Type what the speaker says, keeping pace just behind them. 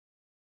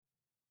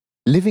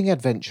Living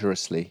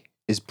Adventurously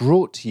is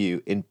brought to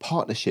you in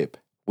partnership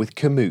with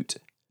Komoot,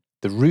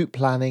 the route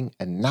planning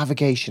and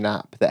navigation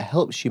app that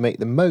helps you make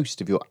the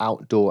most of your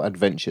outdoor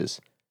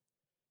adventures.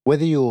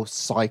 Whether you're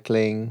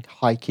cycling,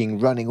 hiking,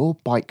 running or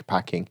bike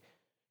packing,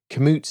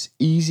 Komoot's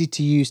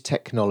easy-to-use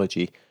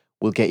technology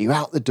will get you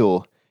out the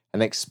door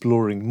and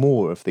exploring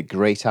more of the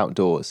great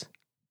outdoors.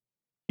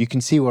 You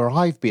can see where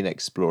I've been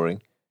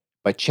exploring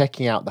by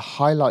checking out the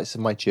highlights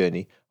of my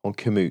journey on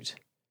Komoot.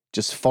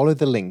 Just follow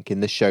the link in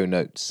the show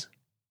notes.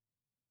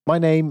 My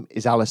name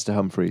is Alistair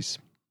Humphreys.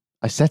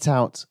 I set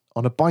out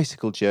on a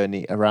bicycle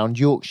journey around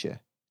Yorkshire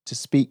to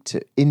speak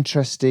to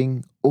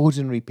interesting,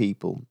 ordinary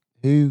people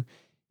who,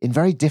 in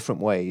very different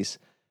ways,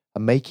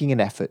 are making an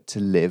effort to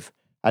live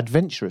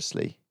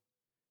adventurously.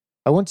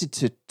 I wanted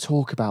to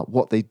talk about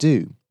what they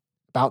do,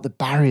 about the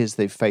barriers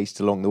they've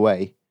faced along the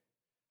way,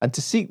 and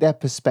to seek their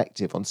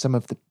perspective on some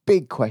of the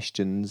big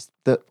questions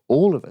that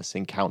all of us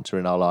encounter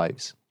in our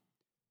lives.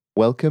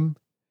 Welcome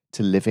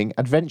to Living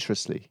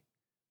Adventurously.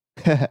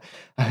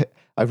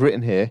 I've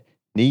written here,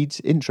 needs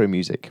intro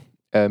music.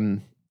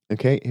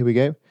 Okay, here we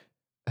go.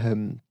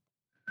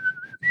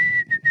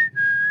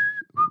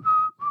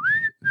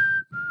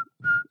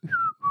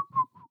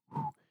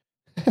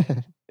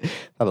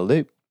 That'll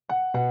do.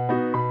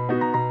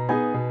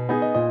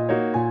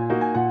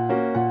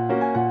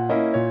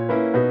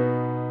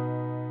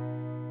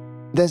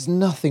 There's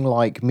nothing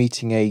like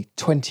meeting a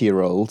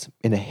 20-year-old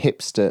in a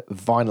hipster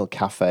vinyl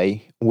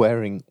cafe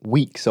wearing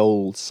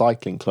weeks-old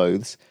cycling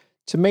clothes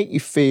to make you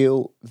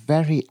feel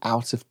very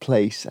out of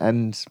place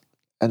and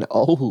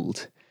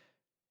old.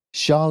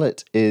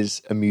 Charlotte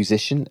is a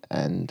musician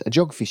and a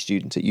geography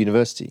student at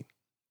university.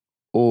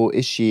 Or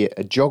is she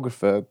a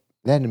geographer,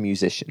 then a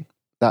musician?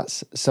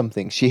 That's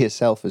something she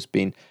herself has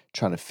been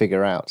trying to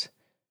figure out.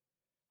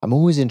 I'm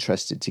always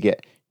interested to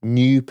get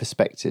new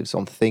perspectives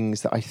on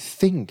things that I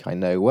think I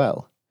know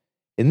well.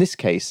 In this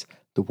case,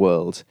 the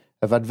world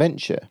of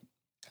adventure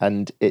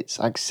and its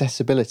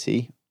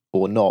accessibility,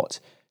 or not,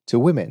 to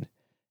women,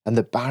 and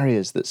the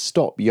barriers that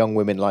stop young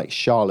women like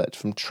Charlotte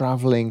from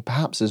travelling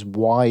perhaps as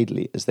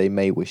widely as they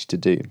may wish to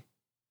do.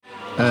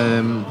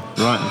 I'm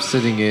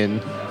sitting in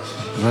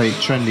a very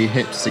trendy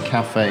hipster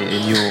cafe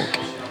in York,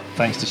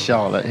 thanks to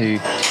Charlotte, who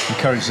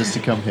encouraged us to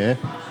come here.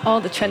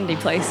 All the trendy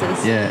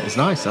places. Yeah, it's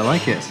nice, I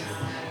like it.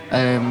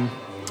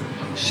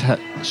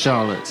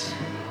 Charlotte,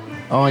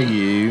 are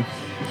you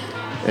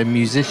a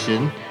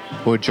musician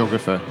or a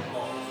geographer?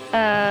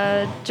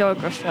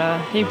 Geographer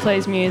who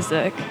plays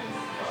music.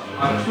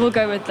 We'll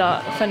go with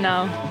that for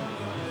now.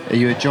 Are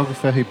you a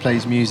geographer who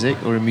plays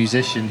music or a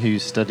musician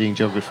who's studying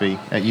geography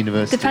at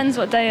university? Depends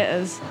what day it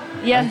is.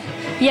 Yeah,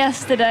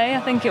 yesterday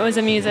I think it was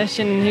a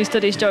musician who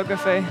studies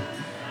geography,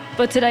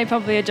 but today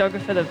probably a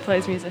geographer that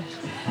plays music.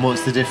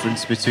 What's the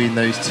difference between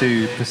those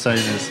two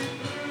personas?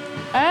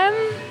 I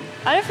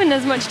don't think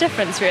there's much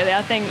difference really.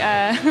 I think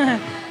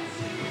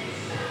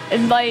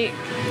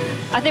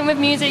I think with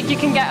music you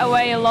can get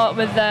away a lot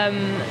with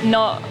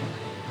not.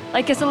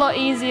 Like, it's a lot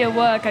easier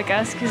work, I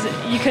guess, because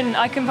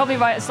I can probably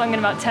write a song in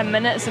about 10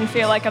 minutes and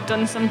feel like I've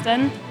done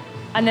something.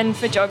 And then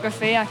for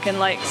geography, I can,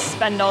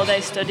 spend all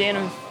day studying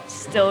and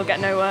still get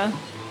nowhere.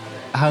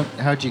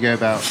 How do you go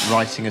about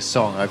writing a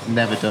song? I've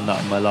never done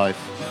that in my life.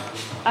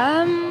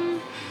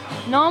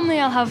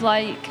 Normally I'll have,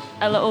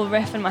 a little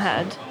riff in my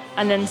head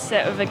and then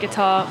sit with a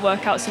guitar,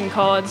 work out some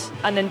chords,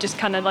 and then just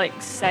kind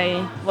of,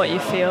 say what you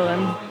feel,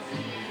 and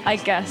I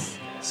guess.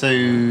 So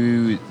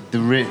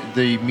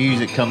the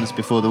music comes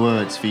before the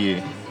words for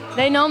you?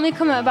 They normally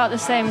come at about the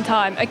same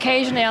time.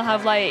 Occasionally I'll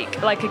have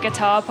like a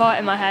guitar part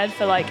in my head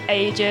for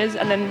ages,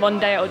 and then one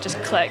day it'll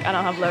just click and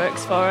I'll have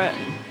lyrics for it.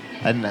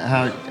 And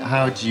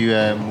how do you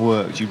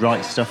work? Do you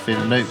write stuff in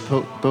a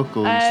notebook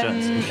or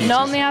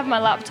normally I have my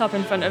laptop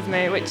in front of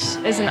me, which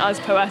isn't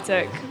as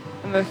poetic,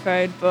 I'm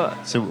afraid,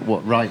 but... So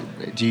what,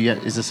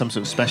 is there some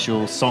sort of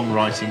special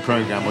songwriting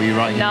program, or are you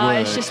writing in Word? No,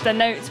 it's just the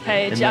notes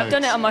page. I've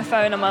done it on my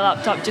phone, on my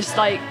laptop, just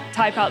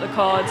type out the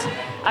chords.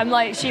 I'm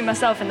shoot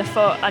myself in the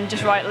foot and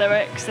just write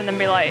lyrics and then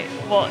be like,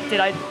 what did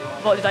I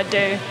do?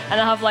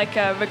 And I have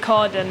a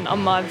recording on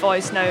my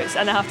voice notes,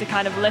 and I have to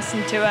kind of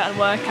listen to it and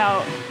work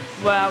out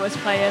where I was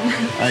playing.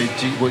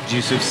 Do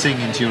you sort of sing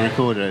into your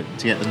recorder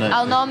to get the notes?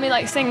 I'll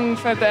normally sing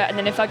for a bit, and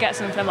then if I get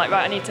something, I'm right,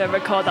 I need to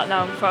record that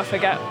now before I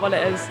forget what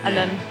it is, and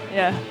then,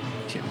 yeah.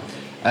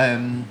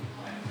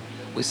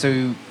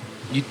 So,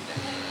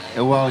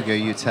 a while ago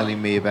you were telling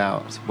me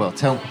about,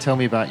 tell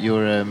me about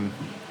your,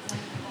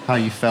 how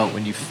you felt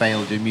when you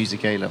failed your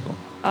music A-level.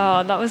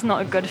 Oh, that was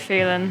not a good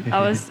feeling. I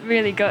was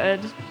really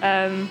gutted.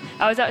 I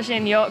was actually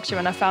in Yorkshire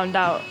when I found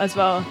out as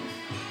well,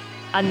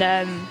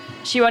 and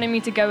she wanted me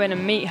to go in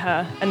and meet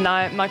her, and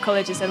my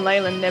college is in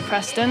Leyland near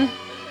Preston,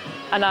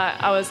 and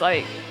I was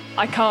like,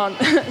 I can't.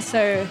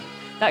 So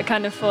that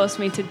kind of forced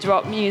me to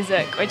drop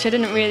music, which I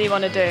didn't really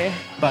want to do.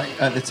 But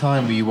at the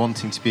time, were you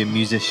wanting to be a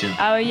musician?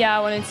 Oh yeah,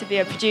 I wanted to be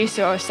a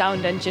producer or a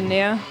sound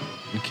engineer.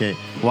 Okay.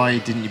 Why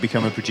didn't you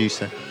become a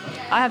producer?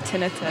 I have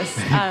tinnitus,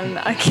 and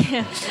I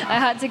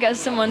had to get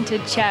someone to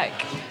check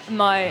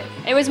my.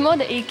 It was more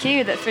the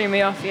EQ that threw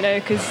me off,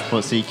 because.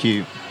 What's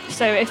EQ?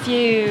 So if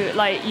you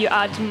you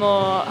add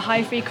more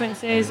high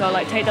frequencies or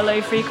take the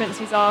low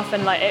frequencies off,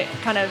 and it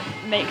kind of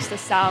makes the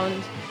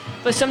sound.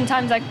 But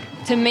sometimes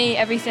to me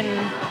everything,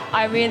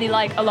 I really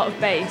like a lot of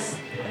bass.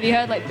 Have you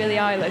heard Billie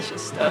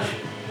Eilish's stuff?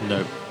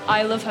 No.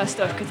 I love her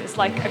stuff because it's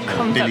like a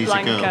comfort Billie's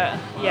blanket. A girl.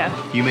 Yeah.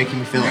 You're making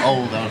me feel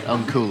old and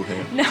uncool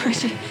here. No,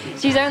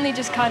 she's only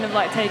just kind of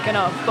taken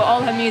off, but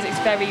all her music's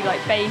very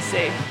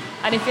bassy.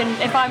 And if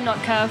I'm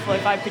not careful,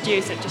 if I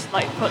produce it, just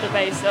put the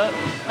bass up.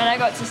 When I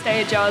got to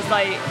stage, I was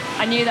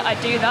I knew that I'd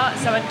do that,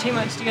 so I went too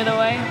much the other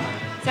way.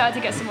 So I had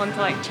to get someone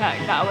to check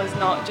that I was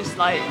not just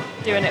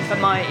doing it for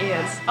my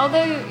ears.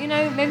 Although,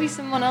 maybe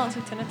someone else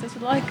with tinnitus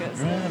would like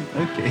us.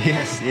 Okay,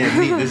 yes, yeah,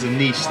 there's a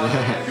niche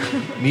there.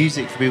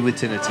 Music for people with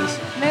tinnitus.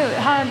 No,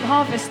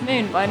 Harvest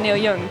Moon by Neil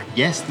Young.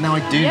 Yes, now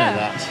I do know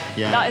that.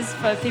 Yeah. That is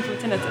for people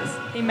with tinnitus.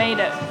 He made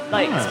it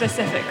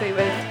specifically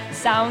with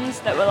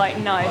sounds that were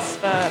nice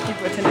for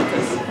people with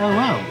tinnitus. Oh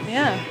wow.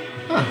 Yeah.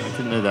 Huh, I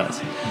didn't know that.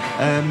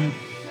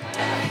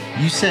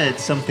 You said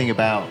something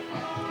about,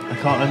 I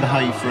can't remember how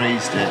you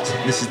phrased it.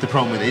 This is the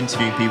problem with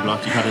interviewing people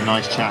after you've had a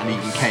nice chat and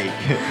eaten cake.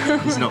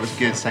 It's not as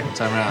good second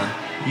time around.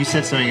 You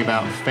said something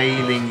about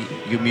failing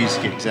your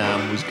music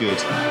exam was good.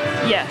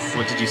 Yes.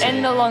 What did you say?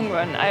 In the long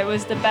run, it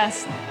was the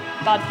best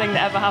bad thing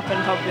that ever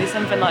happened, probably,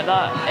 something like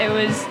that.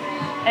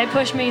 It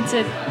pushed me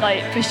to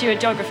pursue a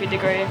geography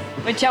degree,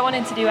 which I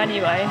wanted to do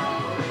anyway.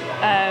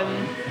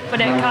 But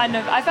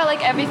I felt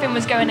like everything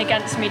was going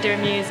against me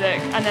doing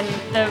music, and then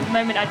the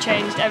moment I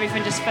changed,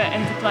 everything just fit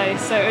into place.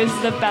 So it was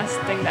the best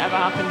thing that ever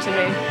happened to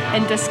me,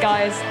 in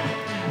disguise.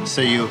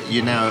 So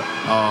you now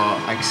are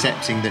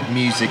accepting that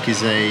music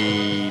is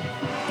a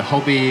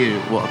hobby,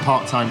 a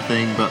part-time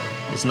thing, but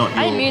it's not your...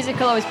 I think music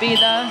will always be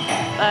there,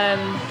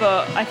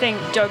 but I think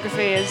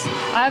geography is...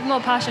 I have more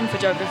passion for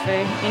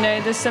geography.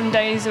 There's some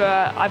days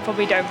where I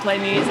probably don't play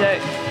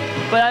music,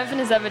 but I think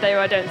there's every day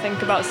where I don't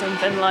think about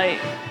something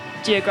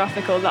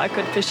geographical that I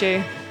could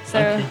pursue. So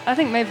okay. I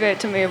think maybe it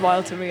took me a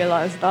while to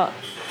realise that.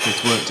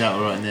 It's worked out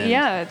all right in the end.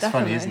 Yeah, it's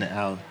definitely. funny, isn't it,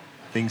 how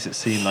things that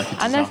seem like a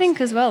disaster. And I think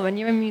as well, when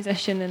you're a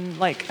musician in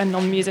a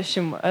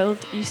non-musician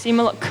world, you seem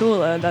a lot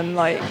cooler than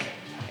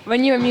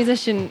when you're a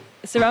musician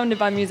surrounded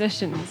by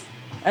musicians.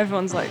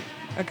 Everyone's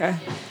okay.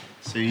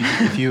 So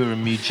if you were a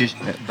musician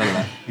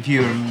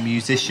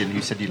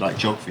who said you like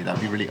geography, that'd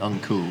be really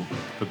uncool.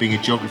 But being a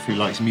geographer who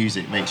likes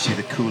music makes you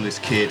the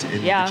coolest kid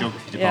in the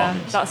geography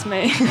department. Yeah, that's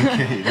me.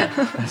 Okay,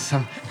 that's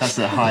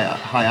a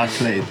high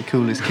accolade, the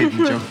coolest kid in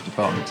the geography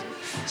department.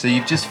 So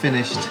you've just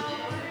finished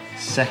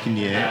second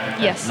year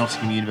at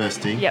Nottingham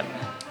University. Yep.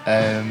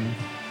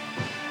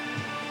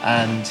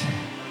 And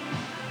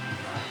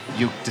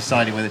you're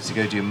deciding whether to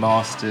go do a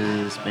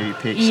master's, maybe a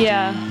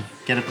PhD,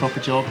 get a proper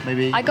job,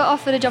 maybe? I got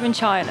offered a job in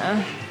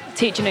China,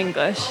 teaching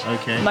English.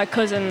 Okay. My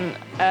cousin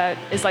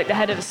is the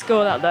head of a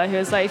school out there, who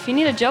was if you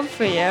need a job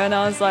for a year, and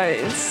I was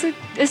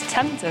it's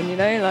tempting, it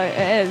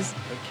is.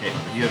 Okay,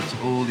 you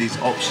have all these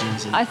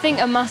options. I think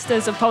a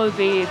master's will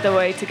probably be the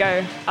way to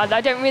go. I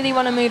don't really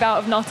want to move out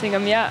of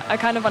Nottingham yet. I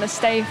kind of want to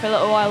stay for a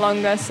little while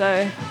longer,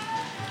 so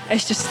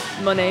it's just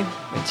money,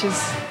 which is...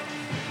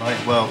 Right,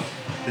 well,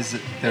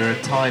 there are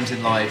times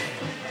in life,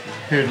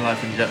 period in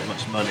life when you don't have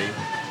much money,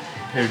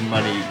 period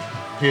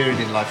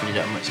in life when you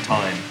don't have much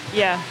time.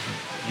 Yeah.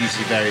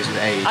 Usually varies with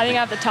age. I think I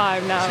have the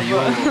time now. So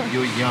you're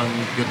young,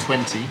 you're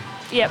 20.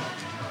 Yep.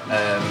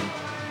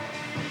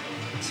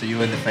 So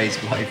you're in the phase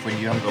of life when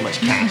you haven't got much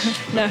cash,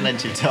 no.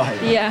 Plenty of time.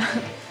 Yeah.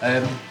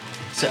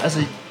 So as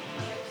a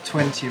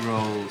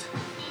 20-year-old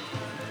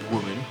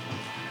woman,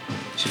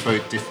 which are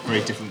both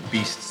very different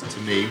beasts to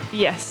me.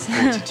 Yes.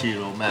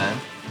 42-year-old man.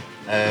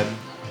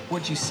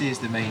 What do you see as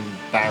the main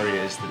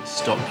barriers that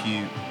stop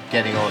you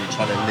getting on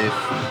trying to live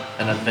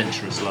an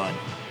adventurous life?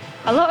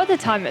 A lot of the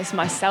time it's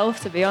myself,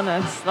 to be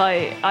honest.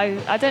 I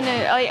don't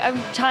know,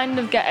 I'm kind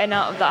of getting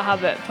out of that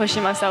habit,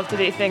 pushing myself to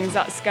do things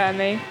that scare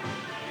me.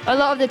 A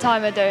lot of the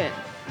time I don't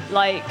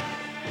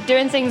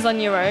doing things on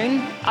your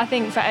own. I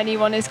think for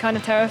anyone is kind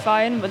of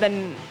terrifying, but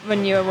then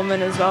when you're a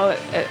woman as well,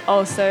 it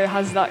also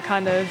has that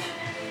kind of,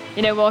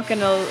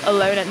 walking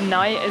alone at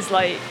night is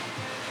but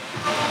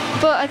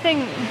I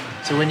think...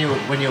 So when you're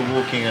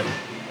walking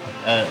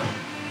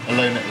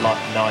alone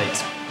at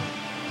night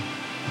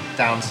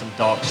down some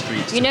dark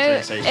streets, in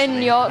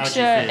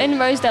Yorkshire, in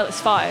Rosedale it's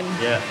fine.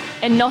 Yeah.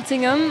 In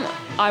Nottingham,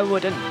 I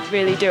wouldn't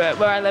really do it.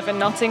 Where I live in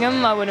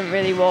Nottingham, I wouldn't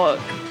really walk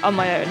on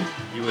my own.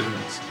 You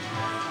wouldn't.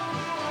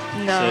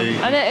 No,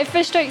 and it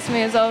frustrates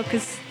me as well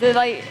because they're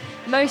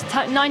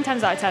 9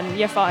 times out of 10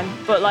 you're fine,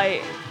 but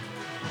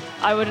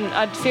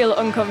I'd feel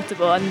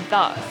uncomfortable, and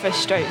that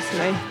frustrates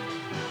me.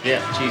 Yeah,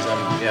 geez,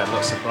 I'm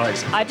not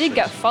surprised. I did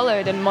get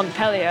followed in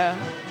Montpellier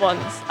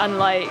once, and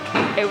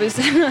it was,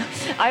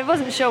 I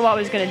wasn't sure what I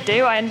was going to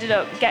do. I ended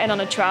up getting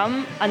on a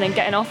tram and then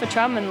getting off a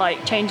tram and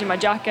changing my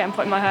jacket and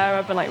putting my hair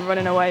up and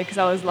running away because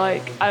I was I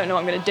don't know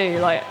what I'm going to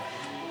do.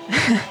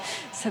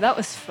 So that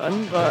was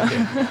fun, but...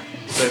 Okay.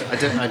 So I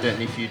don't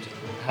know if you'd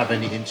have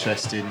any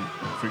interest in,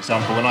 for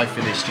example, when I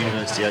finished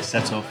university, I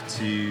set off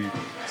to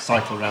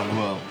cycle around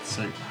the world.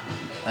 So,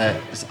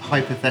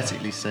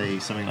 hypothetically, say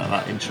something like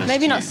that interests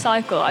Maybe you. not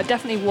cycle. I'd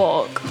definitely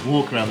walk.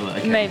 Walk around the world.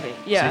 Okay. Maybe,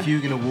 yeah. So if you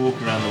were going to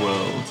walk around the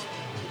world,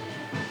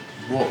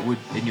 what would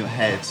in your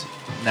head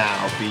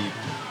now be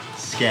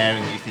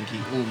scaring you,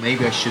 thinking, oh,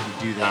 maybe I shouldn't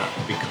do that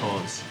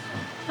because?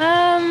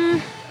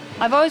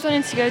 I've always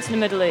wanted to go to the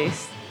Middle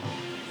East,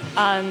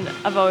 and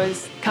I've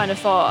always kind of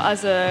thought,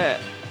 as a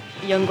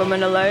young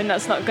woman alone,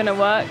 that's not going to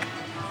work.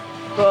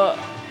 But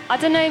I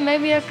don't know,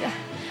 maybe I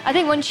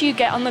think once you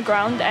get on the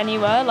ground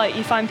anywhere, like,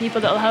 you find people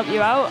that'll help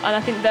you out, and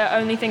I think the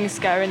only thing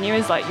scaring you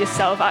is like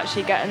yourself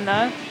actually getting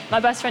there. My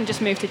best friend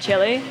just moved to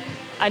Chile,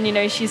 and you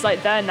know, she's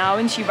like there now,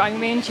 and she rang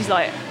me and she's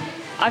like,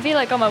 I feel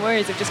like all my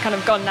worries have just kind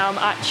of gone now, I'm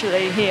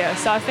actually here.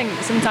 So I think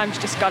sometimes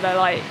you just gotta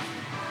like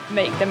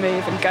make the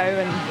move and go.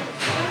 And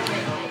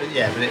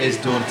but it is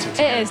daunting.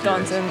 It is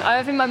daunting.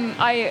 I think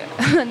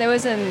there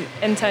was an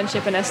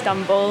internship in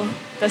Istanbul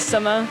this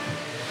summer,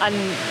 and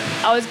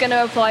I was going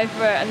to apply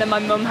for it, and then my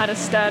mum had a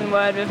stern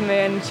word with me,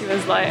 and she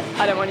was like,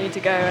 I don't want you to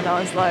go, and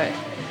I was like,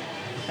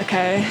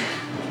 okay.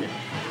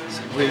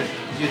 So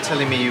you're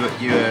telling me you've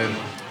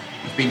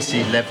been to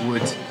see Lev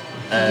Wood,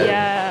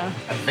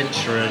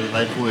 Adventurer and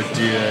Lev Wood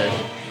do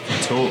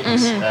talks.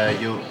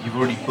 Mm-hmm. You've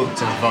already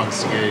booked in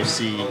advance to go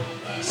see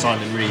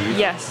Simon Reeve.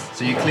 Yes.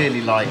 So you clearly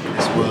like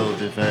this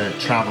world of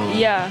travel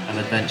and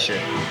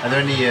adventure. Are there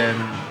any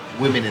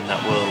women in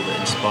that world that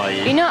inspire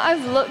you? You know,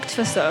 I've looked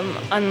for some,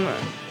 and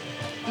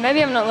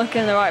maybe I'm not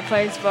looking in the right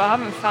place, but I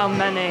haven't found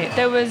many.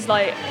 There was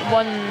like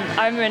one,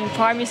 I remember in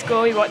primary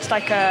school we watched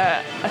like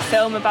a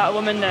film about a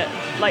woman that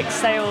like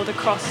sailed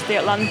across the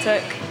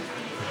Atlantic.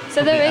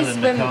 So there is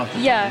women.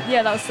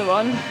 Yeah, that's the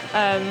one.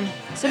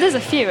 So there's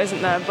a few,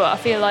 isn't there? But I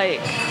feel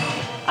like,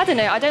 I don't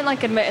know, I don't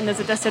like admitting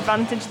there's a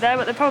disadvantage there,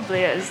 but there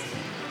probably is.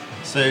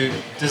 So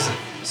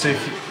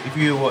if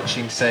you were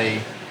watching,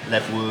 say,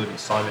 Lev Wood or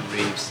Simon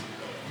Reeve's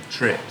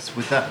trips,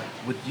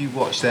 would you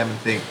watch them and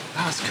think,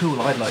 that's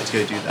cool, I'd like to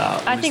go do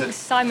that? I think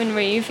Simon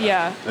Reeve,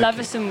 yeah. Okay.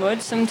 Leveson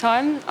Wood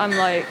sometimes. I'm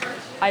like,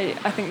 I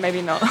think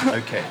maybe not.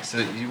 Okay, so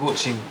you're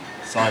watching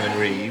Simon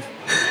Reeve.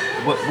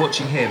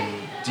 Watching him,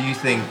 do you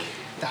think,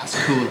 that's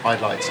cool,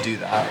 I'd like to do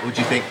that? Or do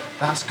you think,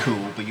 that's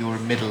cool, but you're a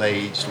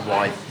middle-aged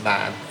white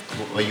man,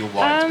 or you're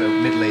white, but a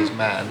middle-aged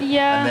man,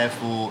 and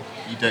therefore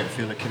you don't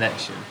feel a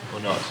connection, or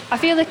not? I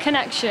feel a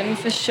connection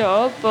for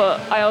sure,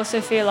 but I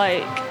also feel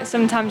like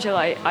sometimes you're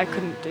like, I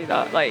couldn't do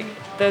that. Like,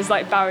 there's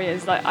like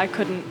barriers, like I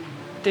couldn't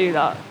do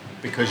that.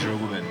 Because you're a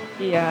woman?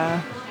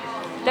 Yeah.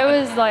 There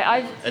was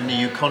like, And are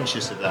you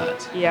conscious of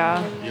that?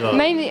 Yeah. You are?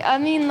 Maybe, I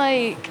mean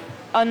like,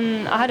 I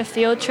had a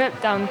field trip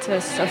down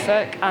to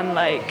Suffolk, and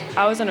like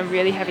I was on a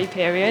really heavy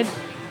period,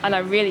 and I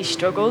really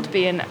struggled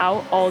being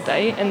out all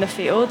day in the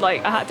field.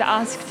 Like I had to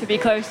ask to be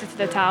closer to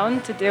the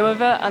town to deal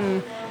with it,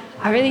 and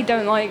I really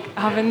don't like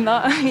having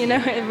that. You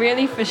know, it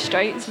really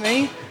frustrates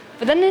me.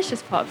 But then it's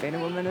just part of being a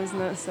woman, isn't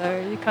it?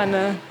 So you kind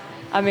of,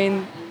 I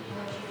mean,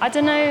 I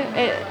don't know.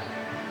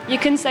 You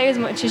can say as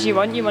much as you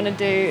want to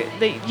do.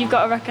 You've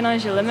got to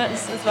recognise your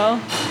limits as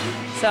well.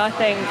 So I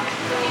think,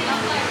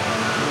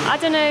 I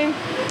don't know.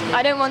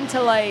 I don't want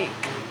to like,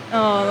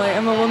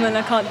 I'm a woman,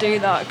 I can't do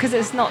that, because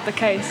it's not the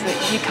case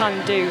that you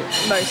can do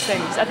most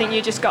things. I think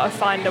you just got to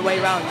find a way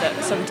around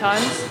it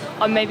sometimes,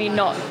 or maybe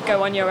not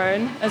go on your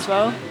own as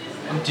well.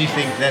 And do you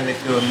think then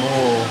if there were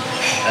more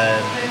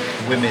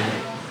women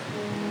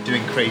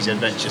doing crazy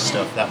adventure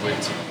stuff, that would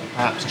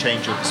perhaps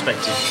change your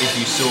perspective if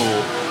you saw...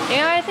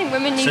 Yeah, I think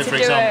women need to do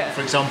it.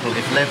 For example,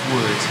 if Lev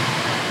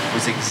Wood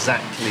was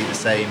exactly the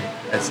same,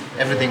 as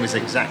everything was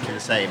exactly the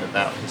same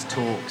about his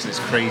talks, his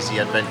crazy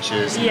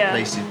adventures, and the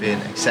place he'd been,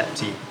 except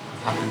he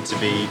happened to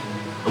be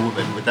a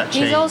woman, would that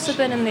change? He's also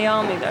been in the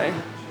army though.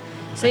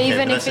 So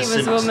even if he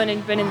was a woman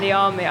who'd been in the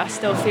army, I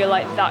still feel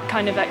like that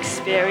kind of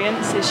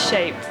experience is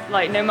shaped,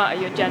 like no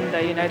matter your gender,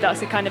 you know, that's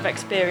the kind of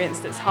experience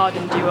that's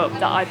hardened you up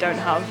that I don't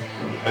have.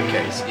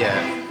 Okay,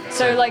 yeah.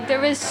 So like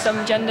there is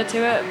some gender to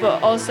it,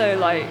 but also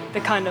like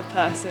the kind of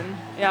person.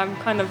 Yeah, I'm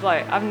kind of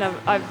like,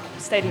 I've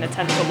stayed in a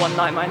tent for one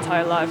night my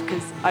entire life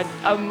because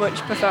I much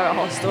prefer a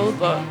hostel,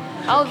 but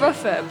I'll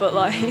rough it, but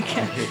like...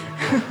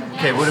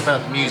 Okay, what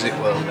about the music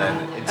world then,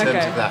 in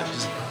terms of that?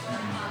 Just,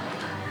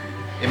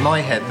 in my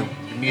head, the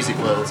music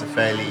world's a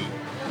fairly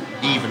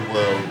even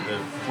world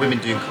of women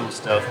doing cool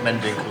stuff, men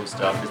doing cool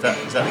stuff. Is that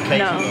the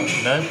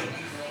case?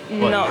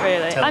 No? Not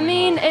really. I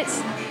mean,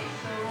 it's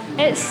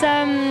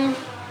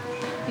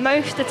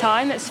most of the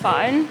time it's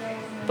fine,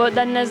 but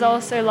then there's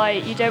also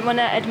like you don't want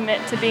to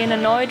admit to being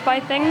annoyed by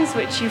things,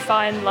 which you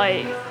find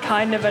like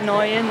kind of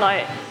annoying.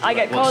 Like I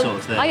get called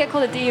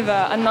a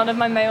diva, and none of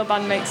my male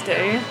bandmates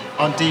do.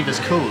 Aren't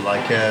divas cool?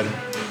 Like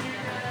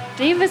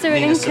divas are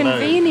an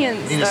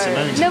inconvenience. Nina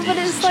Simone's no, but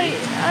it's like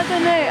I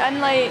don't know,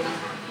 and like.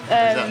 Is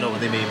that not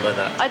what they mean by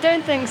that? I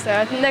don't think so.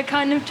 I think they're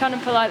kind of trying to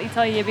politely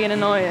tell you you're being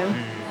annoying.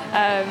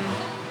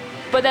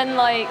 But then,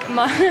 like,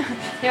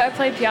 who I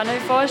play piano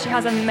for, she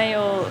has a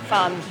male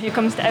fan who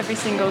comes to every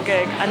single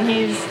gig, and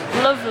he's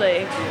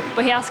lovely,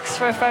 but he asks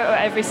for a photo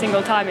every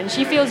single time, and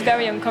she feels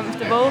very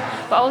uncomfortable,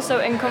 but also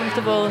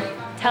uncomfortable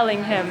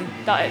telling him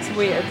that it's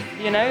weird,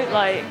 you know?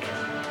 Like,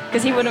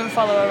 because he wouldn't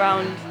follow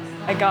around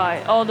a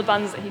guy. All the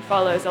bands that he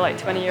follows are like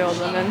 20-year-old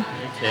women.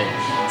 Okay.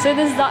 So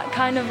there's that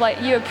kind of,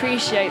 like, you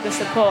appreciate the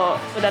support,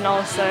 but then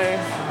also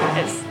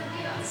it's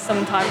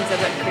sometimes a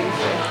bit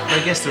creepy.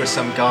 I guess there are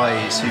some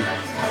guys who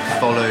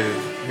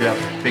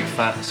have big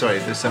fans. Sorry,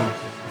 there's some.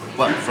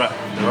 Well,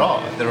 there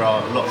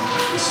are a lot.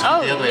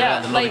 Oh, the other way yeah,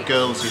 around, a lot like, of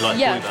girls who like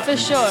yeah, boy bands. for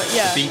sure,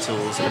 yeah. The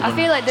Beatles. And I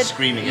feel like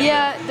screaming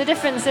at them. the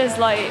difference is,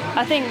 like,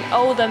 I think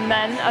older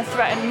men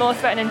are more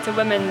threatening to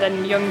women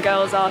than young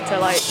girls are to,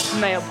 like,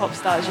 male pop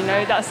stars. You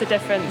know, that's the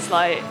difference.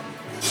 Like,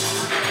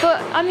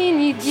 but I mean,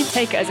 you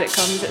take it as it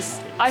comes.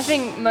 I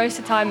think most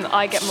of the time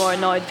I get more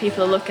annoyed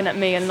people are looking at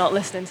me and not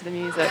listening to the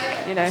music.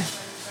 You know.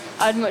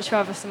 I'd much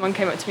rather someone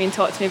came up to me and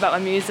talked to me about my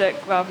music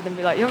rather than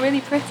be like, "You're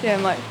really pretty."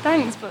 I'm like,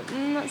 "Thanks, but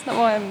that's not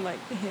why I'm like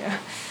here."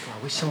 God,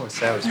 I wish someone would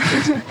say I was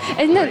pretty.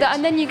 and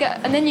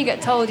then you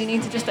get told you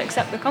need to just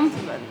accept the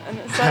compliment, and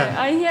it's like,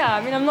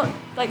 I mean, I'm not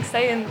like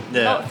saying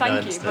not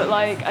thank you, but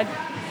like I'm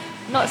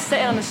not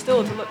sitting on a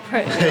stool to look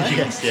pretty. Like.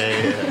 Yes,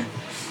 yeah.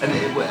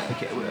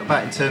 And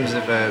about in terms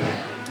of,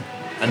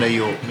 I know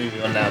you're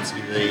moving on now to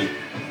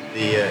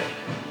the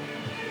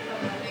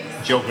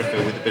geographer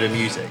with a bit of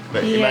music,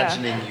 but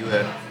imagining you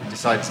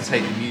decide to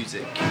take the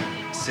music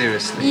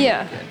seriously.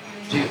 Yeah.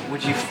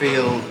 Would you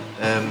feel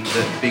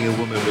that being a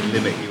woman would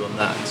limit you on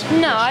that?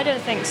 No, I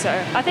don't think so.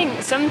 I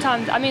think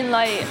sometimes, I mean,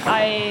 like,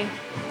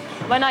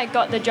 when I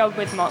got the job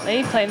with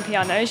Motley playing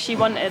piano, she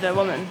wanted a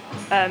woman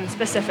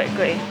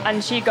specifically,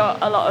 and she got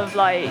a lot of,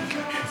 like,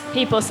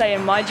 people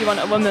saying, "Why do you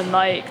want a woman?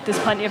 Like, there's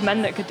plenty of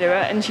men that could do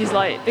it." And she's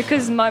like,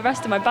 "Because my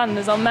rest of my band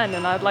is all men,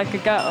 and I'd like a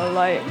girl,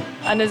 like,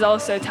 and there's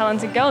also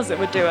talented girls that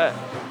would do it."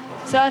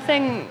 So I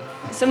think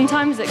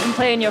sometimes it can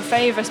play in your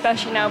favour,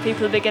 especially now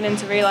people are beginning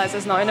to realise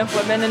there's not enough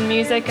women in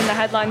music in the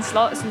headline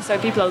slots, and so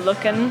people are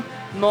looking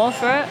more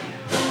for it.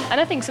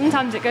 And I think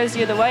sometimes it goes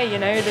the other way, you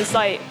know, there's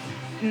like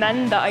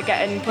men that are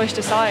getting pushed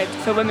aside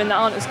for women that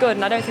aren't as good,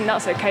 and I don't think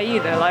that's okay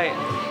either. Like,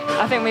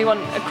 I think we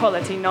want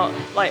equality, not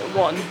like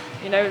one.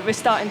 You know, we're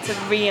starting to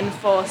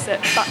reinforce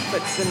it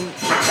backwards, and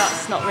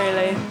that's not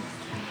really.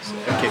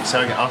 Okay,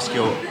 so I'm going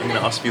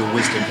to ask for your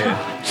wisdom here.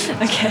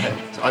 Okay.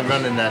 So I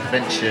run an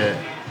adventure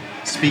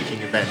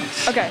speaking event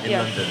in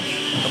London,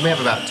 and we have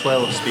about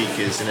 12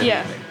 speakers in an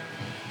evening.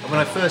 And when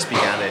I first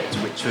began it,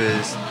 which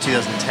was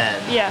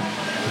 2010,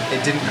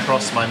 it didn't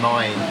cross my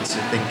mind to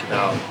think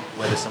about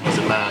whether someone's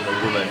a man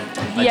or woman.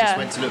 I just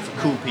went to look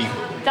for cool people.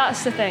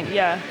 That's the thing,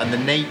 And the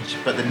nature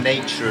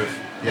of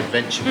the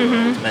adventure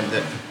world meant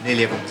that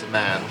nearly everyone was a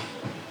man.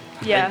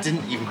 It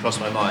didn't even cross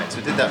my mind, so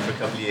I did that for a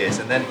couple of years,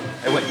 and then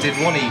I did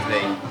one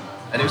evening,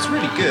 and it was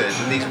really good,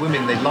 and these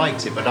women, they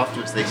liked it, but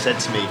afterwards they said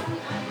to me,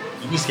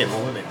 "You need to get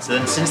more women." So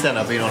then since then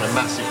I've been on a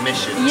massive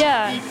mission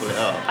to equal it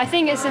up. I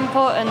think it's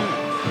important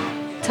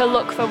to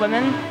look for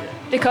women,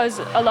 because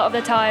a lot of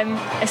the time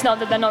it's not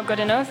that they're not good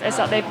enough, it's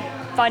that they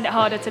find it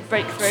harder to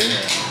break through.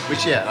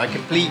 Which I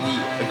completely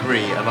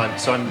agree, and I'm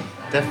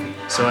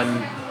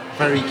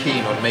very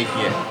keen on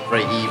making it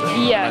very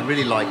even. Yeah. I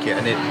really like it,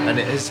 and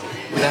it has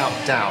without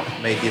doubt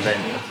made the event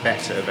a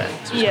better event.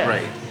 It was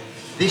great.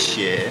 This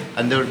year,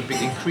 and there are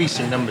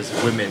increasing numbers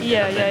of women in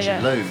adventure,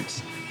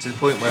 loads, to the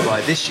point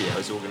whereby this year I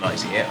was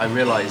organising it, I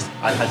realised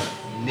I had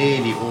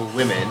nearly all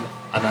women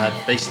and I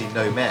had basically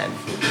no men,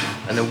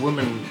 and a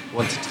woman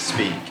wanted to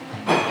speak,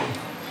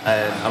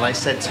 and I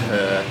said to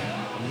her,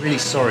 "I'm really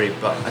sorry,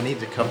 but I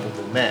need a couple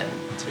more men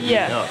to meet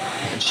up."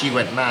 And she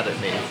went mad at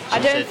me.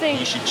 She said,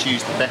 "You should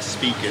choose the best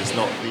speakers,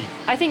 not the..."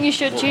 I think you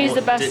should choose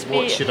the best speakers.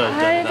 What should I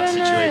have done in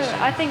that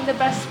situation? I think the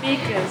best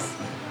speakers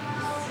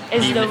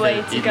is the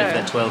way to go. Even if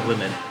they're 12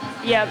 women?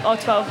 Yeah, or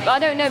 12. But I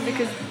don't know,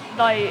 because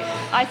like,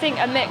 I think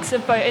a mix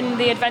of both, in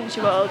the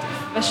adventure world,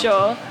 for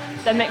sure,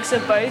 the mix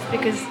of both,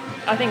 because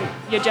I think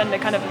your gender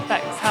kind of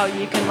affects how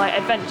you can like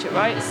adventure,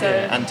 right? So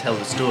and tell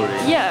the story.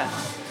 Yeah.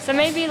 So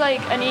maybe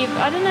like I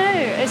don't know,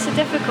 it's a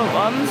difficult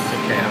one.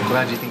 Okay, I'm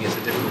glad you think it's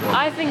a difficult one.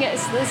 I think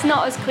it's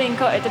not as clean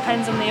cut. It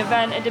depends on the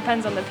event, it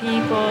depends on the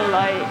people,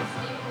 like.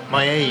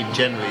 My aim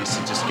generally is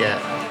to just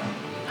get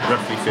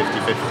roughly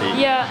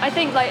 50-50. Yeah, I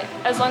think like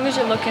as long as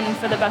you're looking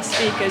for the best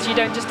speakers, you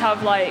don't just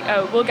have like,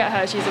 oh, we'll get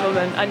her, she's a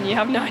woman, and you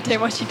have no idea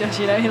what she does,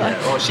 you know? Like,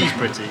 or she's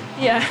pretty.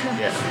 Yeah.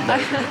 No.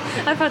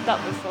 I've had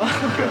that before.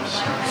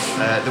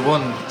 Gosh. The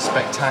one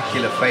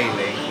spectacular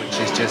failing, which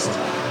is just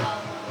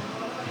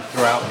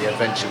throughout the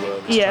adventure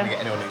world, is trying to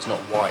get anyone who's not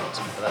white.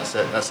 That's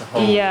a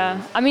whole.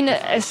 Yeah, I mean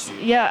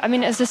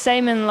it's the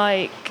same in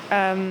like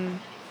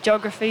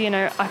geography. You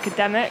know,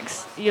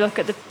 academics. You look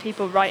at the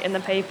people writing the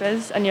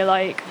papers, and you're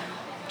like,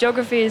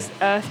 geography is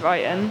earth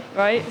writing,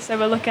 right? So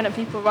we're looking at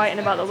people writing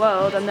about the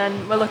world, and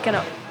then we're looking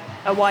at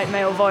a white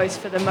male voice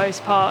for the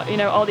most part. You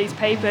know, all these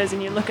papers,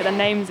 and you look at the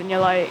names, and you're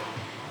like,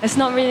 it's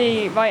not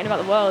really writing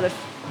about the world if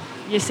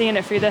you're seeing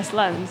it through this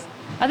lens.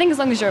 I think as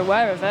long as you're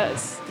aware of it,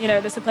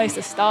 there's a place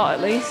to start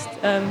at least.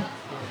 Well,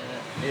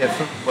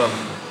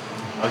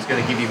 I was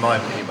going to give you my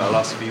opinion, but I'll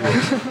ask for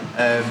yours.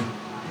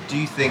 Do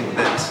you think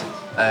that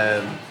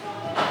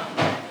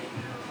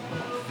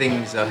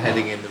things are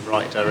heading in the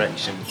right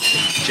direction in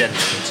general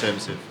in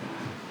terms of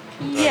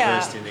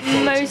diversity and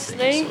equality?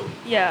 Mostly,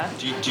 yeah.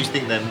 Do you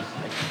think then,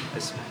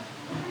 as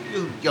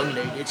you young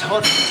lady, it's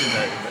hard to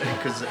know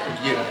because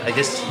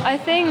I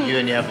think you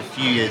only have a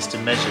few years to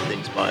measure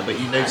things by, but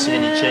you notice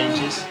any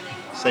changes,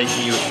 say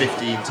from you were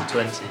 15 to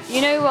 20?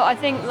 You know what, I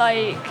think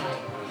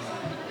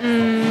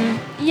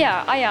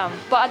yeah, I am.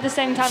 But at the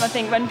same time, I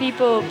think when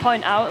people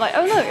point out, like,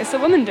 oh look, it's a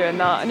woman doing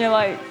that, and you're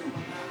like,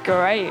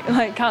 great,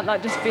 like, can't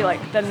that just be like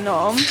the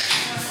norm?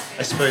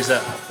 I suppose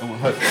that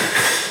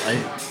I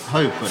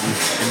hope and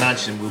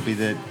imagine will be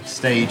the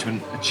stage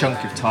when a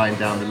chunk of time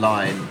down the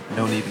line,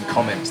 no one even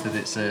comments that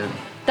it's a.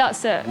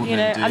 That's it, woman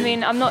doing. I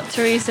mean, I'm not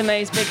Theresa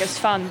May's biggest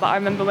fan, but I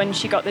remember when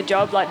she got the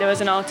job, like, there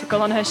was an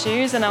article on her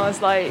shoes, and I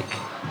was like,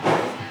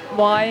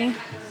 why?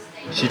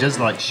 She does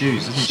like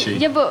shoes, doesn't she?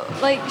 Yeah, but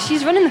like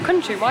she's running the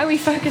country. Why are we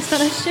focused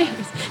on her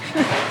shoes?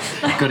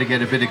 Got to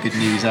get a bit of good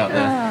news out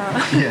there.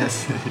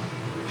 Yes.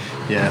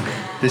 Yeah.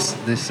 This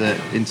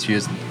interview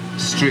is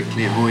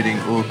strictly avoiding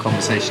all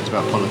conversations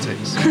about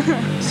politics.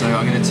 So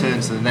I'm going to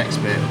turn to the next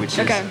bit, which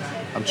is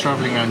I'm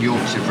travelling around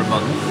Yorkshire for a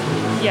month.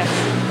 Yes.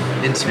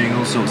 Interviewing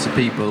all sorts of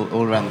people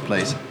all around the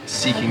place,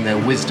 seeking their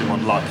wisdom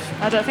on life.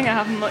 I don't think I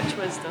have much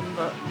wisdom,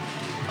 but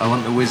I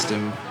want the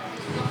wisdom.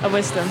 A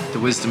wisdom. The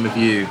wisdom of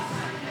you.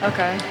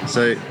 Okay.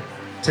 So,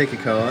 take a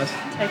card.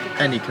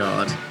 Any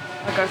card.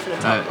 I'll go for the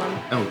top one.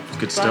 Oh,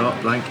 good start.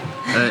 Blank.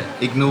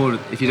 Ignore,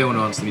 if you don't want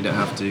to answer them, you don't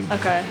have to.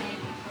 Okay.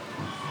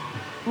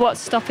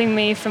 What's stopping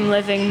me from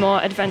living more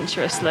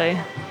adventurously?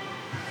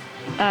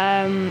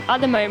 At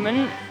the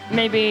moment,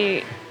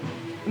 maybe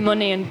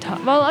money and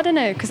time. Well, I don't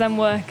know, because I'm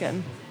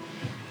working.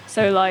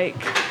 So, like,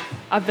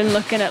 I've been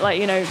looking at,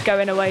 like,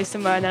 going away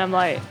somewhere, and then I'm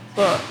like,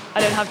 but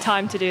I don't have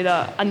time to do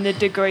that. And the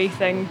degree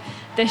thing.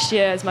 This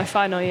year is my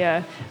final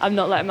year. I'm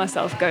not letting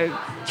myself go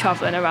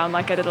travelling around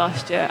like I did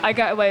last year. I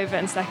get away with it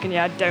in second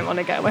year. I don't want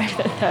to get away with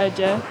it third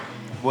year.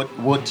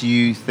 What do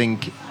you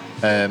think?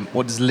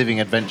 What does living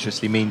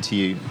adventurously mean to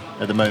you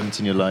at the moment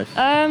in your life?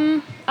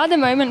 At the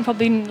moment,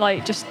 probably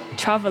like just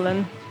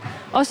travelling,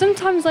 or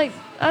sometimes like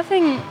I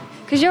think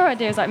because your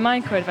idea is like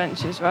micro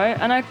adventures, right?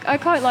 And I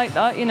quite like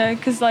that,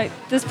 because like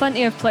there's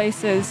plenty of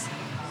places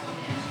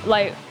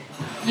like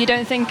you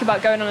don't think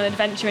about going on an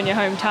adventure in your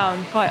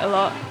hometown quite a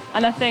lot.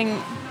 And I think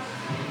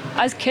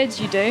as kids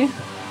you do,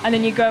 and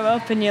then you grow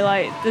up and you're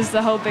like, there's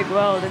the whole big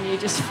world and you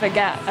just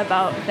forget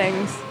about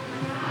things.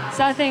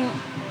 So I think,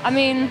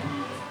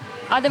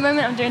 at the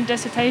moment I'm doing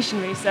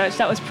dissertation research.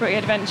 That was pretty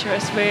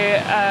adventurous.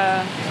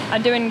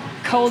 I'm doing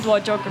Cold War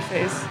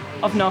geographies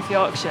of North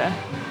Yorkshire.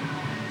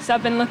 So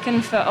I've been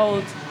looking for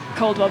old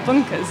Cold War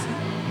bunkers,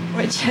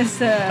 which is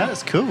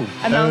that's cool.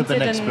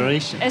 Urban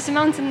exploration. It's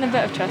amounted in a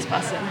bit of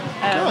trespassing.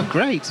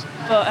 Great.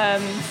 But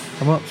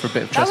I'm up for a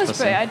bit of trespassing. That was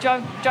pretty. I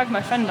dragged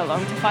my friend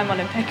along to find one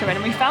in Pickering,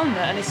 and we found it,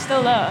 and it's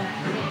still there.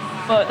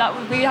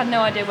 But we had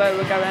no idea where we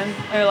were going.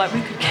 We were like,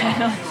 we could get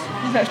in a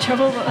bit of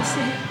trouble, but let's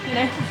see,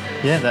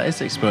 Yeah, that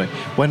is exploring.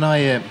 When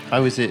I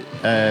was at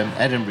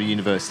Edinburgh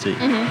University,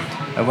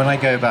 and when I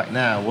go back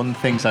now, one of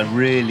the things I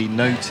really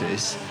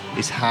notice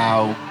is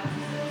how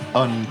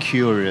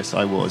uncurious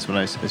I was when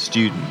I was a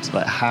student,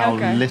 like how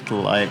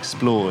little I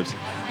explored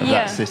of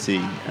that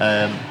city.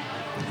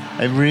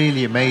 It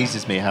really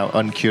amazes me how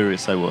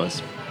uncurious I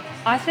was.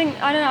 I don't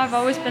know, I've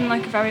always been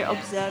like a very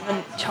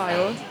observant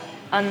child,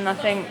 and I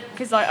think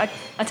because I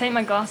take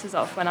my glasses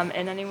off when I'm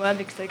in anywhere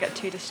because I get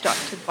too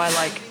distracted by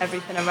like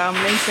everything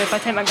around me. So if I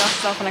take my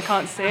glasses off and I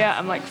can't see it,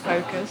 I'm like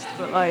focused,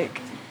 but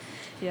like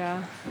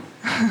yeah.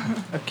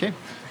 Okay,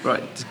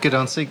 right, good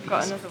answer.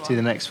 Got another one. To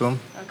the next one.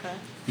 Okay.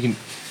 You can.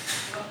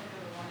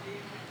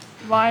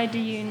 Why do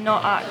you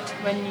not act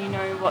when you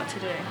know what to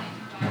do?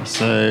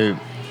 So,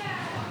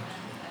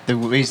 the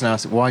reason I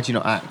ask, why do you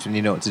not act when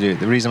you know what to do?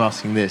 The reason I'm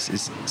asking this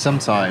is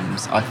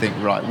sometimes I think,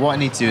 right, what I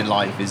need to do in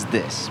life is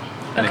this.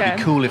 And it'd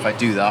be cool if I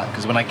do that,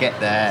 because when I get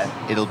there,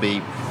 it'll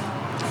be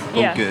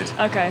all good.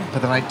 Okay.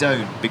 But then I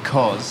don't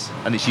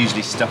and it's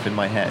usually stuff in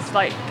my head. It's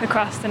like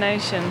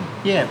procrastination.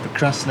 Yeah,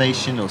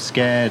 procrastination or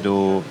scared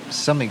or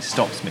something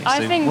stops me.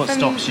 So what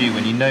stops you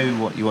when you know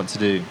what you want to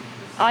do?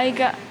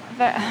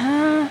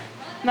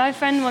 My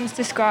friend once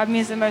described me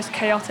as the most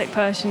chaotic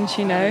person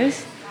she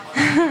knows.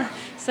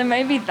 So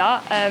maybe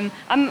that. I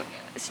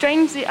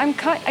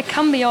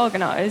can be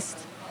organised,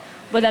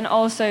 but then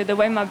also the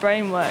way my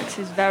brain works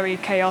is very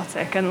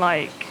chaotic. And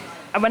like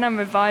when I'm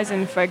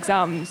revising for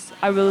exams,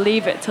 I will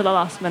leave it till the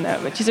last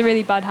minute, which is a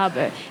really bad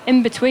habit.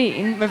 In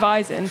between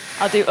revising,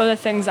 I'll do other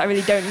things that I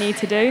really don't need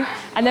to do.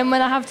 And then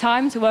when I have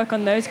time to work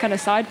on those kind of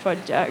side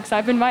projects,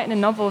 I've been writing a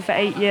novel for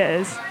 8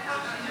 years.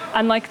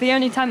 And like the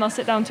only time I'll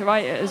sit down to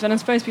write it is when I'm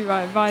supposed to be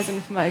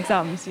revising for my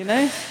exams,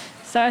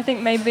 So I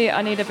think maybe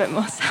I need a bit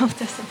more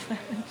self-discipline.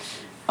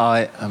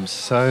 I am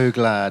so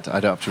glad I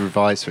don't have to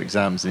revise for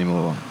exams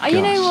anymore.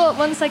 You know what?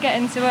 Once I get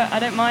into it, I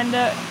don't mind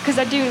it because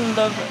I do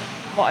love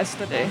what I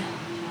study.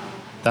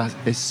 That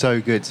is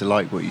so good to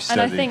like what you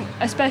study. And I think,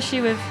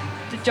 especially with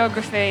the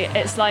geography,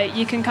 it's like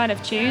you can kind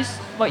of choose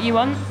what you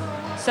want.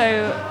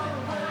 So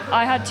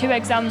I had 2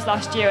 exams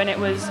last year, and it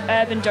was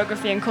urban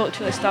geography and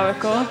cultural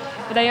historical,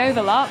 but they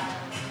overlapped.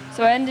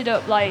 So I ended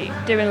up like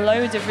doing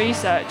loads of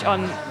research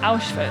on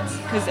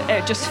Auschwitz because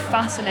it just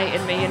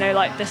fascinated me, you know,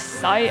 like the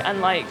site and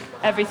like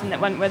everything that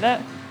went with it.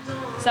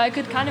 So I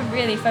could kind of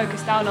really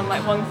focus down on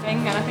like one thing,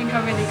 and I think I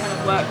really kind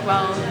of work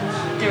well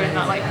doing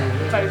that, like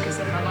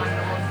focusing my mind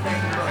on one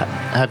thing.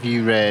 Have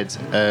you read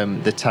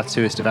The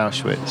Tattooist of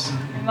Auschwitz?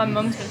 My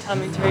mum's been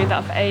telling me to read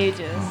that for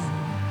ages.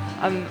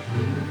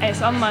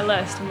 It's on my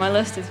list, and my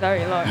list is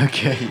very long.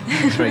 Okay,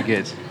 it's very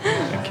good.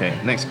 Okay,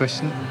 next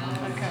question.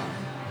 Okay.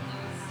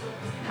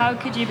 How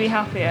could you be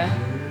happier?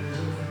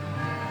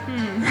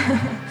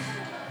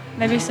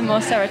 Maybe some more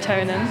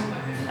serotonin.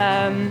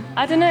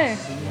 I don't know.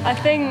 I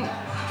think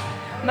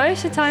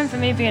most of the time for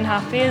me being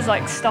happy is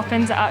like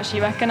stopping to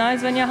actually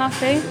recognise when you're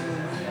happy.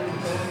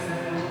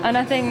 And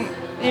I think,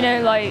 you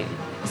know, like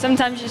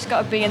sometimes you just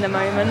got to be in the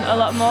moment a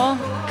lot more,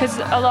 because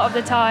a lot of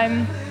the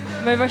time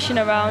we're rushing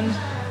around.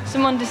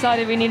 Someone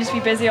decided we needed to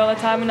be busy all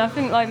the time, and I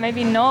think like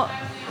maybe not.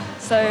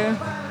 So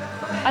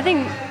I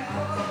think,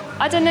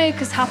 I don't know,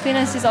 because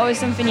happiness is always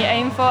something you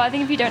aim for. I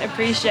think if you don't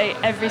appreciate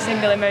every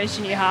single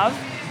emotion you have,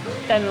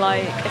 then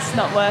like it's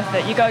not worth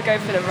it. You got to go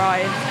for the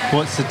ride.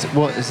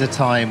 What is the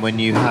time when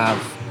you have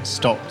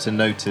stopped to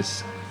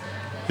notice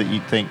that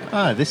you think,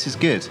 this is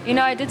good? You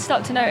know, I did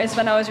stop to notice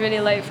when I was really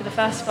late for the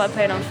festival I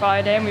played on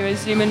Friday, and we were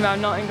zooming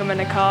around Nottingham in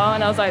a car,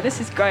 and I was like, this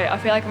is great. I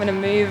feel like I'm in a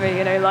movie,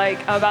 you know, like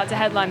I'm about to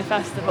headline a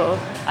festival.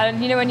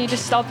 And you know, when you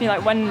just stop and you're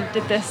like, when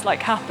did this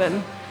like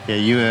happen? Yeah,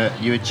 you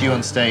were due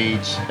on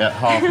stage at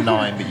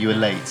 9:30, but you were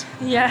late.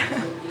 Yeah,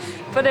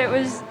 but it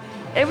was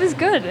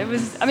good.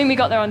 I mean, we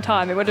got there on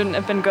time. It wouldn't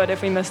have been good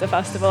if we missed the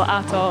festival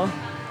at all.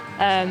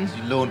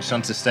 You launched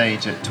onto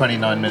stage at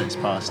 29 minutes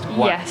past.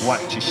 Yes.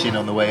 Whacked your shin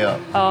on the way up.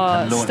 Oh,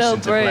 and launched still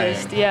into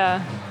bruised. playing. Yeah.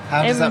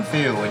 How does that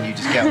feel when you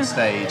just get on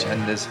stage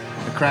and there's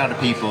a crowd of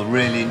people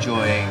really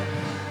enjoying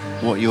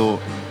what you're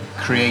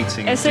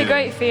creating? It's a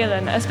great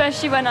feeling,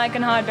 especially when I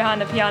can hide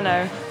behind the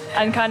piano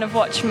and kind of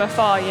watch from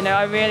afar. You know,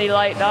 I really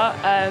like that.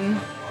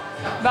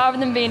 Rather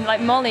than being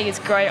like, Molly is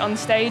great on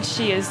stage.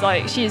 She's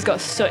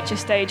got such a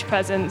stage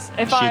presence.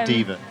 She's a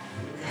diva.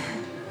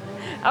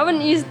 I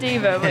wouldn't use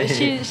diva, but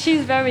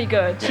she's very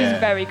good. She's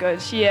very good.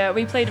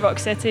 We played Rock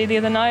City the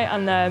other night,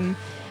 and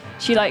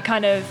she like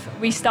kind of,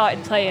 we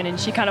started playing and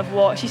she kind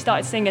of she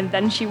started singing,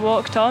 then she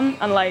walked on,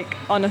 and like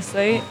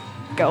honestly,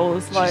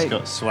 goals. Like she's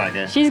got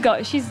swagger. She's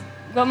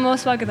got more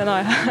swagger than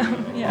I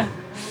have. Yeah,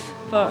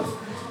 but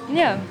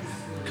yeah.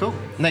 Cool.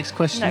 Next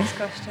question.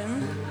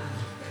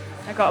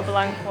 I got a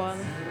blank one.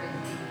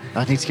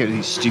 I need to get rid of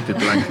these stupid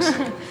blanks.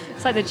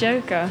 It's like the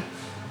Joker.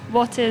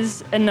 What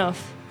is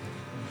enough?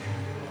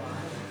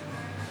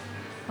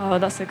 Oh,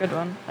 that's a good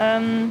one.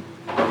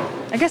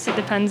 I guess it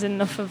depends.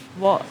 Enough of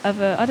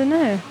whatever. I don't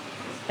know.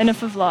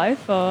 Enough of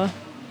life, or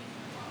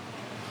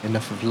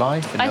enough of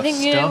life. Enough I think,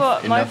 you stuff, know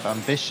what, enough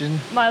ambition.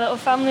 My little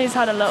family's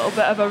had a little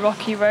bit of a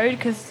rocky road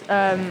because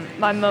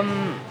my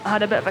mum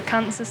had a bit of a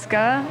cancer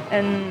scare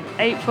in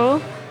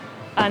April,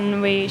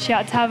 and she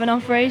had to have an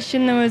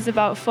operation. There was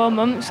about 4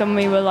 months, and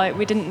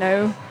we didn't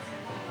know,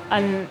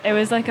 and it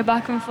was like a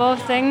back and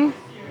forth thing.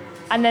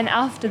 And then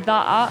after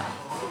that,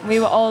 we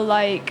were all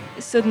like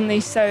suddenly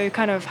so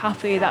kind of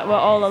happy that we're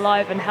all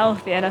alive and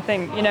healthy. And I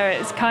think, you know,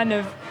 it's kind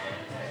of,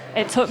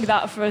 it took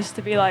that for us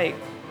to be like,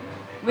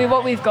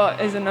 what we've got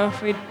is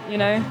enough. We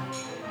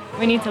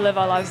need to live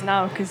our lives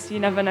now, because you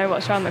never know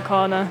what's around the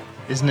corner.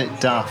 Isn't it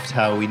daft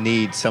how we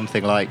need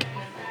something like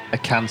a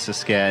cancer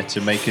scare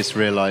to make us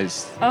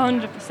realise?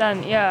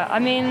 100%, yeah. I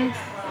mean,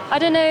 I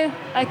don't know,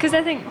 because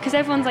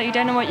everyone's like, you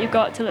don't know what you've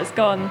got till it's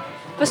gone.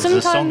 But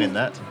sometimes there's a song in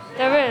that.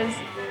 There is.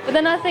 But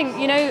then I think,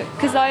 you know,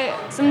 because I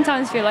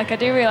sometimes feel like I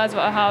do realise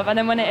what I have, and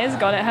then when it is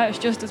gone, it hurts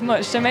just as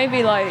much. So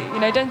maybe, like, you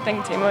know, don't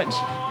think too much.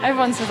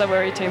 Everyone says I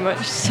worry too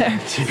much, so...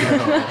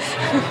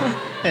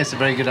 Yeah, it's a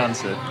very good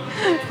answer.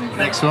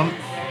 Next one.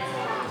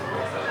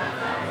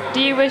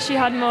 Do you wish you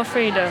had more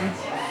freedom?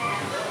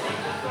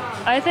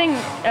 I think,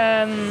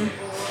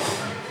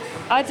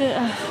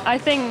 I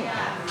think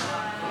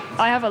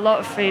I have a lot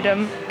of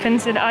freedom.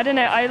 I don't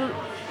know,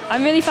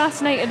 I'm really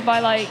fascinated by,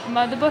 like,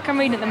 the book I'm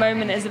reading at the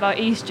moment is about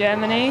East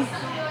Germany,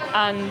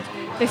 and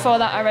before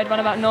that I read one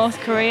about North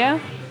Korea.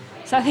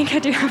 So I think I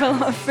do have a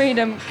lot of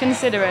freedom,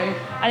 considering.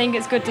 I think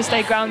it's good to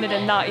stay grounded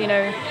in that, you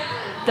know,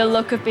 the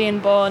look of being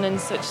born in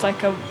such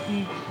like a,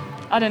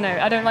 I don't know,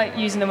 I don't like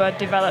using the word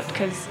developed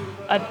because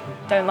I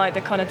don't like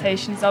the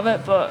connotations of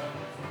it, but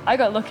I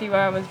got lucky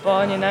where I was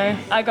born, you know.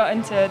 I got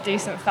into a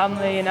decent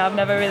family, you know, I've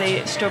never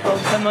really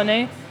struggled for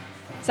money.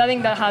 So I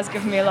think that has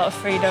given me a lot of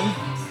freedom.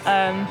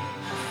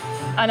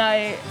 And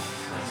I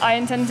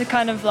intend to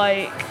kind of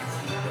like,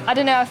 I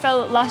don't know, I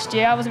felt last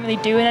year I wasn't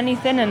really doing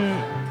anything, and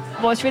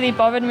what's really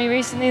bothered me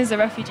recently is the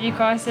refugee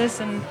crisis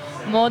and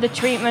more the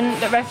treatment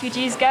that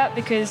refugees get,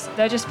 because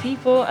they're just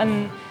people,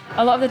 and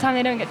a lot of the time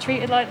they don't get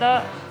treated like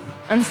that.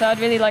 And so I'd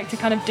really like to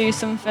kind of do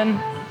something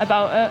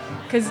about it,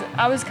 because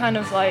I was kind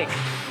of like,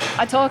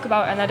 I talk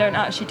about it and I don't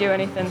actually do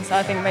anything. So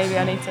I think maybe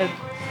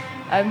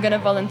I'm going to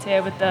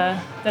volunteer with the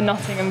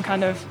Nottingham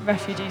kind of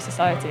refugee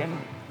society and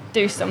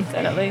do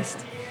something at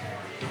least.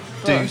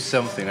 Do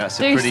something. That's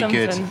a pretty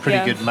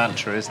good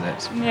mantra, isn't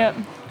it? Yeah.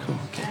 Cool.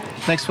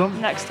 Next one.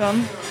 Next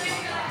one.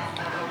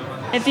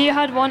 If you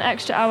had 1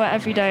 extra hour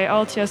every day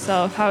all to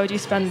yourself, how would you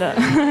spend it?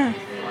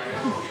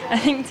 I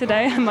think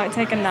today I might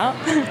take a nap.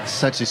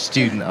 Such a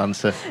student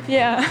answer.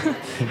 Yeah,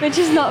 which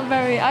is not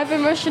very... I've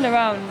been rushing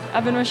around.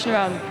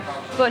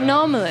 But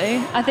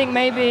normally, I think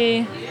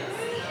maybe...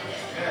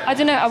 I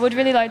don't know, I would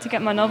really like to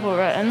get my novel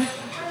written. Me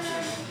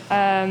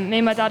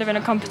and my dad are in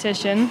a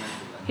competition.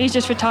 He's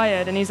just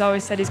retired, and he's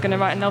always said he's going to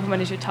write a novel when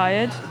he's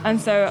retired.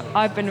 And so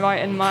I've been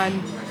writing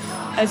mine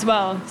as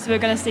well. So we're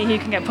going to see who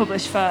can get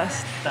published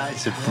first. That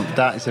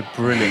is a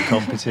brilliant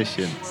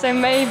competition. So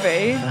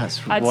maybe I'd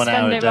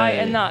spend it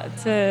writing that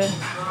to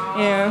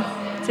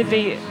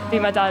be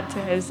my dad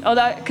to his.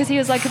 Although, because he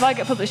was like, if I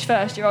get published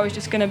first, you're always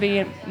just going to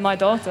be my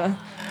daughter.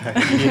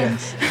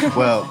 Yes.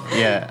 Well,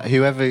 yeah.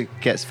 Whoever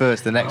gets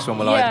first, the next one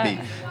will either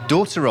be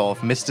daughter of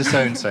Mr.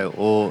 So-and-so,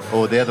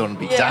 or the other one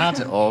will be dad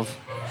of.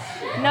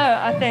 No,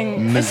 I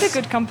think it's a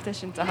good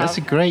competition to have. That's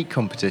a great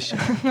competition.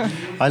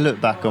 I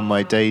look back on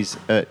my days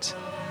at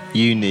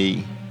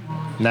uni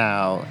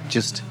now,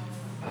 just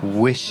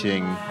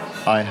wishing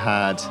I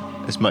had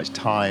as much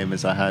time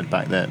as I had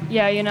back then.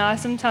 Yeah, I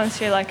sometimes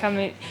feel like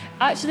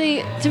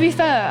actually, to be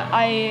fair,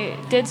 I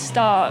did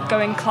start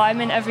going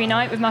climbing every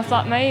night with my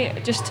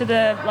flatmate, just to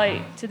the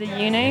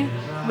uni.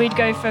 We'd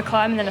go for a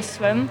climb and then a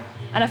swim.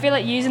 And I feel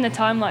like using the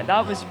time like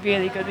that was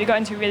really good. We got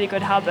into a really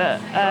good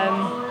habit.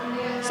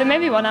 So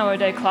maybe 1 hour a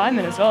day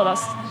climbing as well,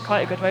 that's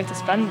quite a good way to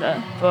spend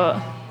it. But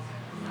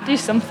do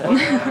something.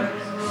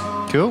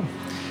 Cool.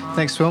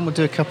 Next one, we'll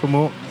do a couple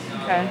more.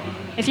 Okay.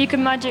 If you could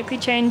magically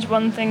change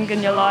one thing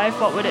in your life,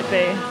 what would it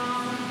be?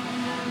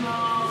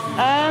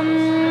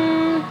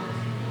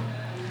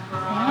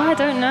 I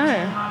don't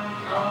know.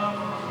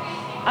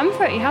 I'm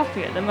pretty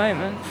happy at the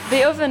moment.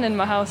 The oven in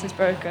my house is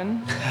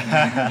broken.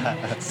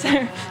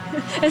 So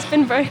it's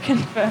been broken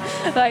for,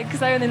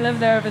 because I only live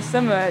there over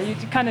summer, you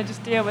kind of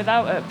just deal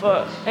without it,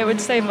 but it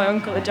would save my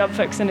uncle a job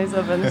fixing his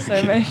oven,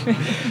 so maybe.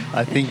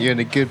 I think you're in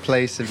a good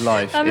place in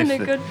life. I'm in a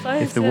good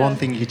place, If the one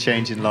thing you could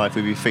change in life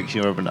would be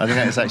fixing your oven, I think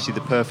that's actually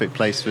the perfect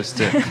place for us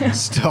to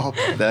stop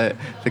the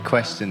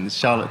questions.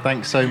 Charlotte,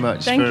 thanks so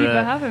much. Thank you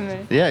for having me.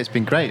 Yeah, it's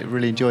been great. I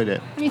really enjoyed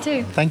it. Me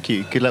too. Thank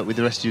you. Good luck with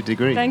the rest of your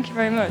degree. Thank you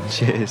very much.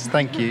 Cheers.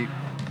 Thank you.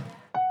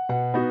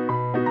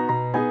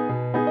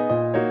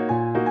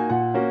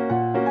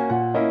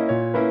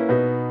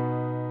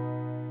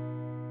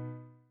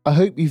 I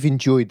hope you've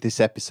enjoyed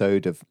this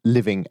episode of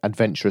Living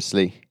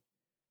Adventurously.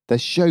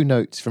 There's show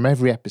notes from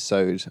every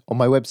episode on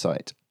my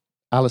website,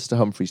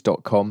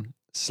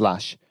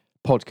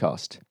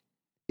 alistairhumphreys.com/podcast.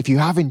 If you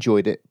have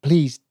enjoyed it,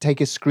 please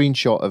take a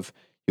screenshot of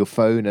your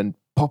phone and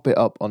pop it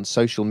up on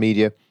social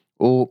media,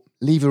 or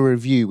leave a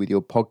review with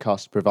your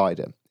podcast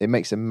provider. It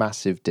makes a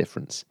massive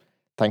difference.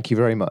 Thank you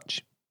very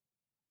much.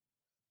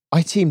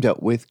 I teamed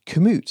up with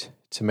Komoot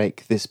to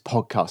make this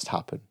podcast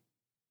happen.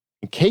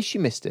 In case you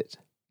missed it,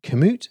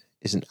 Komoot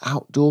is an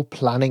outdoor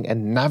planning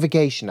and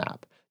navigation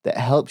app that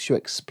helps you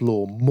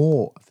explore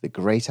more of the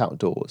great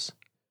outdoors.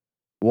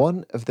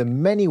 One of the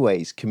many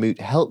ways Komoot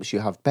helps you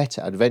have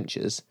better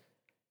adventures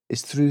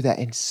is through their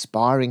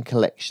inspiring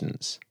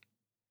collections.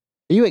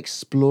 Are you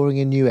exploring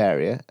a new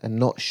area and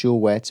not sure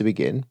where to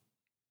begin?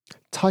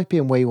 Type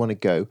in where you want to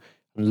go,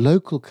 and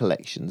local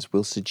collections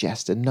will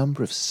suggest a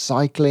number of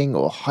cycling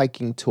or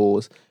hiking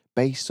tours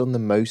based on the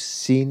most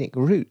scenic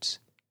routes.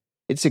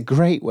 It's a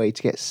great way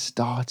to get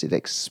started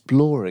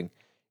exploring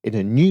in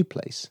a new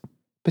place,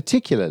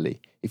 particularly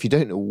if you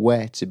don't know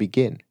where to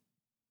begin.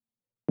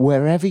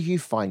 Wherever you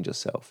find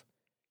yourself,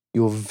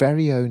 your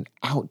very own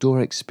outdoor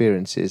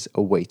experiences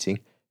are waiting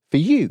for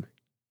you.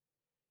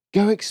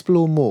 Go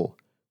explore more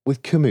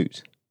with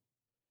Komoot.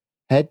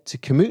 Head to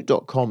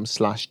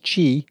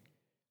komoot.com/chi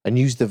and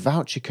use the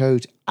voucher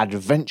code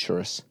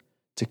ADVENTUROUS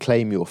to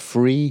claim your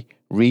free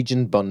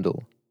region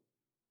bundle.